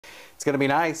It's going to be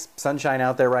nice. Sunshine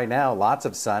out there right now. Lots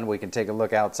of sun. We can take a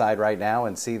look outside right now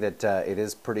and see that it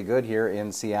is pretty good here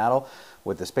in Seattle.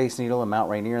 With the Space Needle and Mount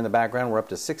Rainier in the background, we're up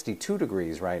to 62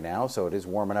 degrees right now, so it is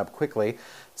warming up quickly.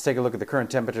 Let's take a look at the current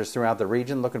temperatures throughout the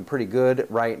region. Looking pretty good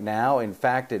right now. In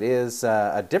fact, it is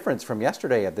a difference from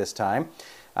yesterday at this time.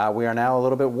 We are now a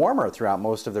little bit warmer throughout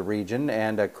most of the region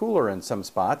and cooler in some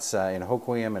spots in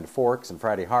Hoquiam and Forks and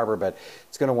Friday Harbor, but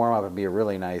it's going to warm up and be a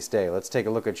really nice day. Let's take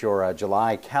a look at your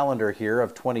July calendar here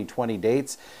of 2020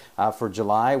 dates. For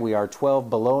July, we are 12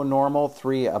 below normal,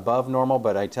 3 above normal,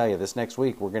 but I tell you, this next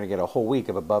week we're going to get a whole week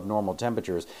of above normal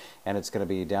temperatures, and it's going to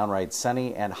be downright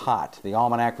sunny and hot. The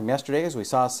almanac from yesterday, as we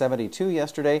saw, 72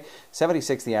 yesterday,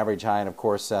 76 the average high, and of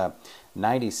course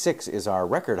 96 is our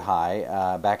record high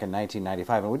back in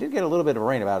 1995. And we did get a little bit of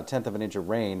rain, about 1/10 of an inch of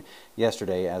rain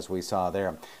yesterday, as we saw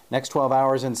there. Next 12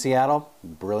 hours in Seattle,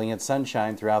 brilliant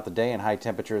sunshine throughout the day and high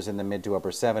temperatures in the mid to upper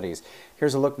 70s.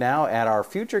 Here's a look now at our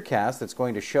futurecast that's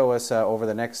going to show us over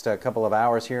the next couple of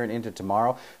hours here and into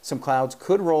tomorrow. Some clouds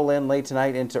could roll in late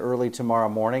tonight into early tomorrow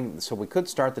morning, so we could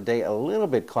start the day a little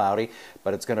bit cloudy,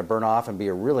 but it's going to burn off and be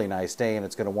a really nice day, and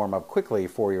it's going to warm up quickly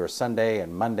for your Sunday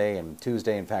and Monday and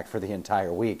Tuesday, in fact, for the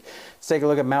entire week. Let's take a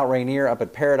look at Mount Rainier up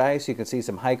at Paradise. You can see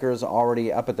some hikers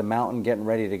already up at the mountain getting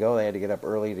ready to go. They had to get up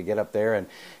early to get up there and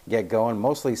get going.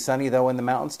 Mostly sunny, though, in the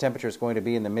mountains. Temperature is going to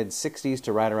be in the mid-60s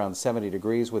to right around 70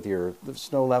 degrees with your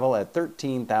snow level at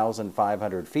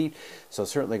 13,500 feet. So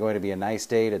certainly going to be a nice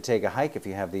day to take a hike if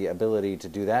you have the ability to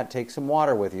do that. Take some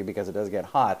water with you because it does get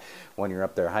hot when you're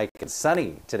up there hiking.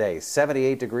 Sunny today,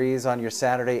 78 degrees on your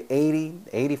Saturday, 80,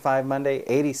 85 Monday,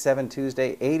 87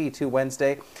 Tuesday, 82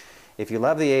 Wednesday. If you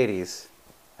love the 80s,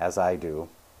 as I do,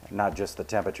 not just the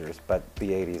temperatures, but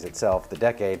the 80s itself, the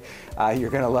decade,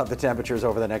 you're going to love the temperatures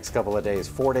over the next couple of days.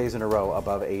 4 days in a row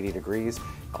above 80 degrees.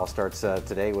 All starts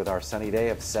today with our sunny day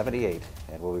of 78,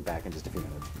 and we'll be back in just a few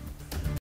minutes.